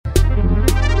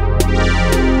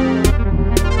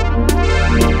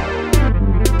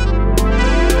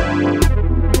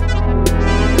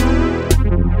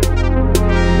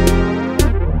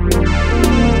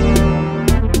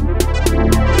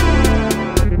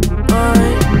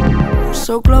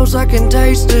So close I can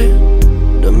taste it.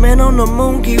 The man on the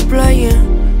moon keep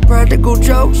playing. Practical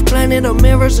jokes, planet of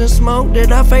mirrors and smoke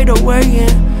that I fade away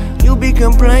in. You be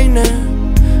complaining,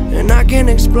 and I can't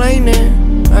explain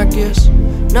it. I guess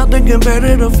nothing compared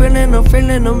to the feeling of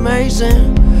feeling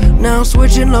amazing. Now I'm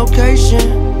switching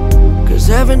location, cause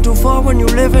heaven too far when you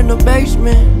live in the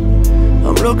basement.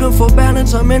 I'm looking for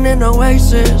balance, I'm in an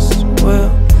oasis. Well,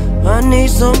 I need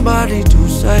somebody to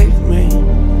save me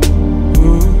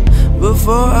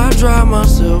before I drive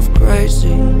myself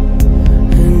crazy.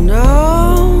 And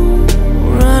oh,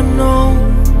 I know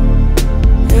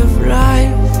if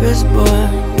life is but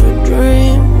a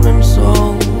dream, and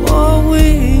so are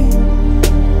we.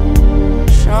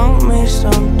 Show me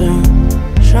something,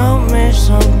 show me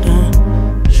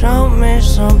something, show me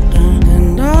something.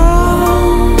 And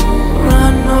oh,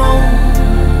 I know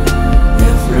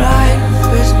if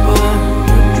life is but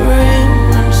a dream,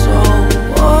 and so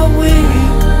are we.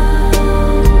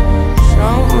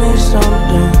 Show me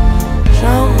something,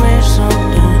 show me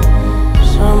something,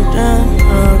 something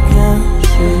I can't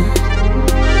see.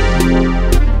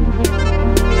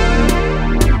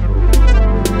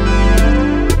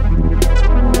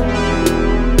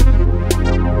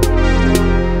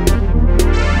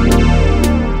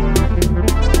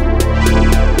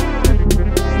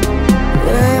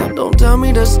 Yeah, don't tell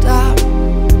me to stop.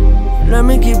 Let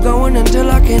me keep going until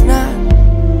I cannot.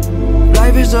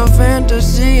 Life is a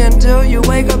fantasy until you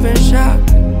wake up in shock.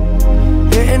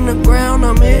 Hitting the ground,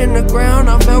 I'm hitting the ground,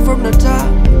 I fell from the top.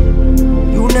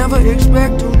 You never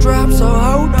expect to drop, so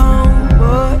hold on.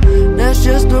 But that's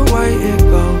just the way it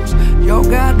goes. Yo,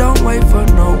 God don't wait for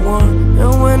no one.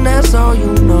 And when that's all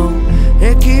you know,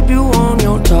 it keep you on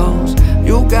your toes.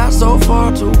 You got so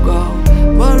far to go,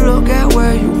 but look at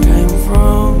where you came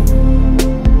from.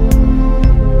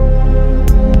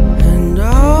 And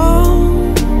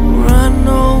oh, I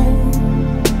know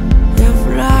if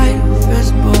life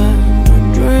is but a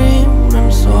dream,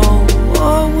 and so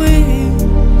are we.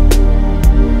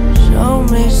 Show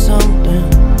me something,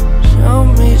 show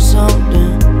me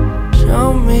something,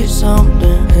 show me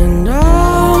something. And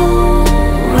oh,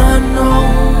 I know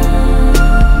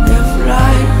if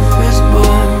life is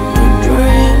but a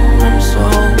dream, and so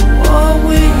are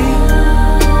we.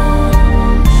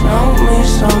 Show me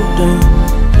something,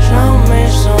 show me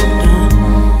something,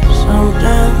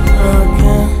 something I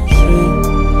can't see.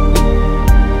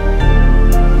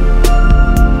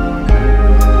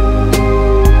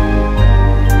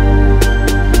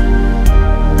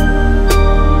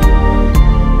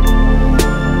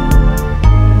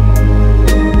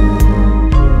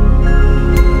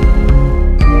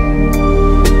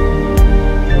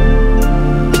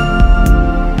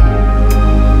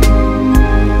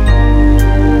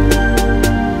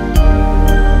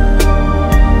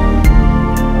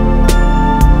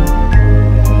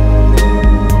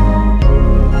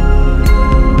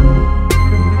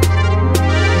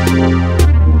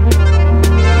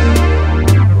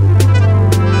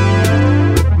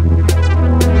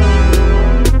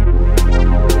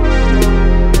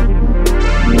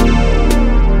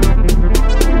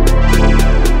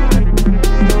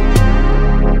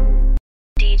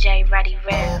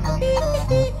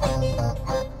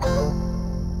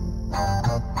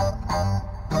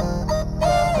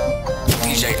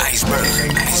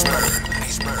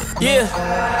 Yeah,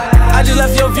 I just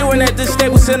left your viewing at the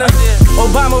Staples Center.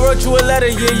 Obama wrote you a letter,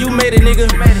 yeah, you made it, nigga.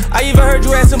 I even heard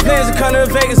you had some plans to come to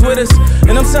Vegas with us.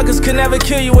 And them suckers could never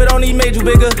kill you, it only made you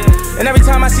bigger. And every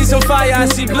time I see some fire, I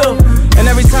see blue. And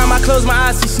every time I close my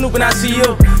eyes, see Snoop and I see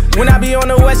you. When I be on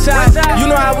the west side, you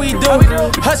know how we do.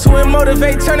 Hustle and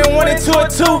motivate, turning 1 into a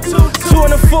 2. 2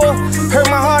 and a 4, hurt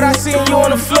my heart, I seen you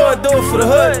on the floor. Do it for the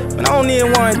hood, but I don't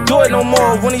even wanna do it no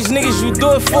more. When these niggas you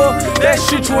do it for, that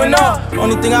shoot you in all.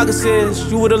 Only thing I can say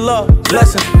is, you would've loved,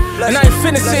 blessing. And I ain't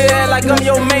finna say that like I'm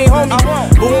your main homie.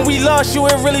 But when we lost you,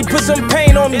 it really put some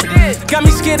pain on me. Got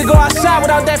me scared to go outside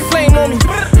without that flame on me.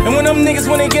 And when them niggas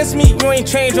went against me, you ain't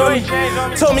changed on me.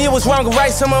 Told me it was wrong to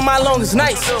write some of my longest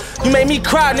nights. You made me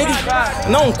cry, nigga.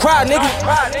 And I don't cry, nigga.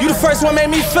 You the first one made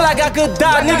me feel like I could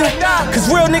die, nigga. Cause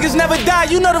real niggas never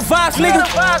die, you know the vibes, nigga.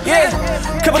 Yeah.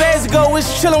 Couple days ago, was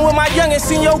chillin' with my youngin'.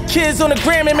 Seen your kids on the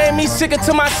gram, it made me sick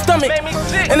to my stomach.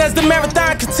 And as the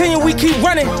marathon continue, we keep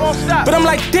running. But I'm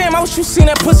like, damn, I wish you seen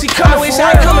that pussy coming. I wish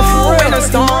I coming for real when the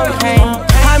storm came.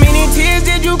 How many tears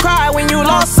did you cry when you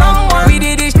lost someone? We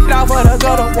did this shit off of the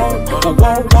gutter,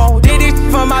 whoa. Did this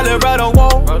for my little brother,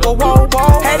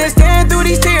 whoa. Had to stand through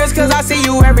these tears, cause I see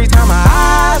you every time my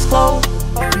eyes close.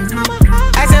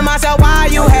 Asking myself why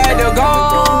you had to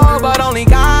go, but only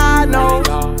God knows.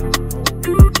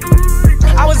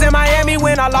 I was in Miami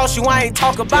when I lost you. you, I ain't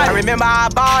talk about it. I remember I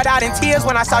bawled out in tears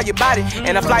when I saw your body.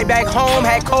 And the flight back home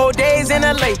had cold days in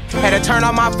LA. Had to turn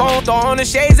off my phone, throw on the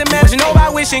shades and manage. You know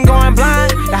about wishing going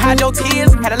blind, to hide your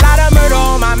tears. Had a lot of murder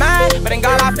on my mind, but in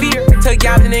God I fear. Took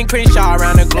Yapton and Crenshaw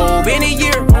around the globe in a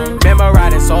year. Remember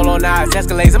riding solo, now it's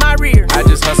Escalades in my rear. I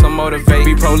just hustle, motivate,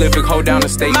 be prolific, hold down the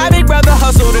state. My big brother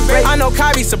hustled the great. I know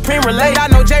Kyrie Supreme relate. I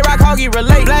know J-Rock Hoggy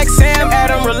relate. Black Sam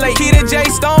Adam relate. Keita J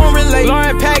Stone relate.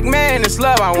 Lauren Pac-Man, it's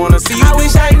love I wanna see. I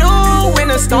wish I knew when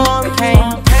the storm came.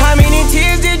 How many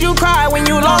tears did you cry when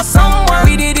you lost someone?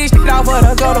 We did this shit off of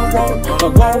the gutter,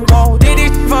 whoa. Did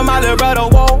this shit for my little brother,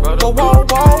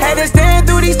 whoa. Had to stand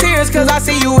through these tears cause I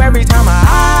see you every time my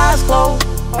eyes close.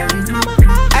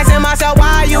 Asking myself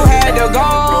why you had to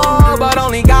go, but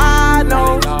only God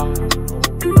knows.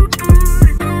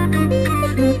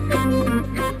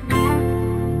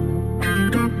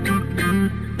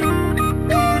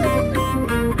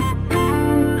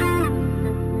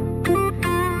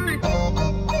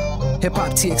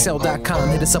 HipHopTXL.com.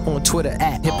 Hit us up on Twitter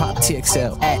at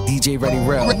HipHopTXL, at DJ Ready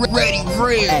Real,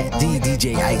 at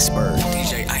DJ Iceberg.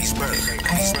 DJ Iceberg.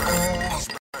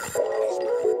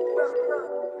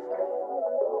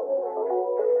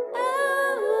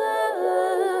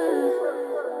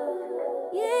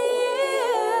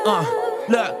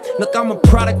 Look, I'm a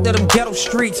product of them ghetto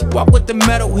streets. Walk with the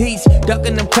metal heats,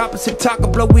 ducking them coppers, hip taco,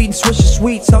 blow weed and swisher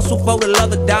sweets. Hustle for the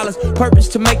other dollars, purpose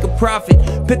to make a profit.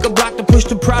 Pick a block to push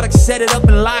the product, set it up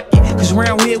and lock it. Cause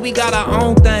around here we got our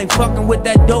own thing. Fucking with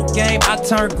that dope game, I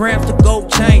turned grams to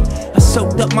gold chains. I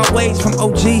soaked up my ways from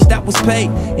OGs that was paid.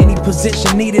 Any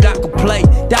position needed I could play.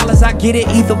 Dollars I get it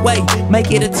either way,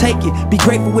 make it or take it. Be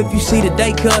grateful if you see the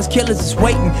day, cause killers is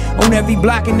waiting on every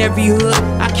block and every hood.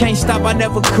 I can't stop, I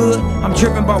never could. I'm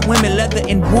driven by women, leather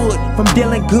and wood. From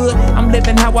dealing good, I'm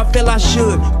living how I feel I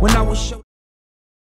should. When I was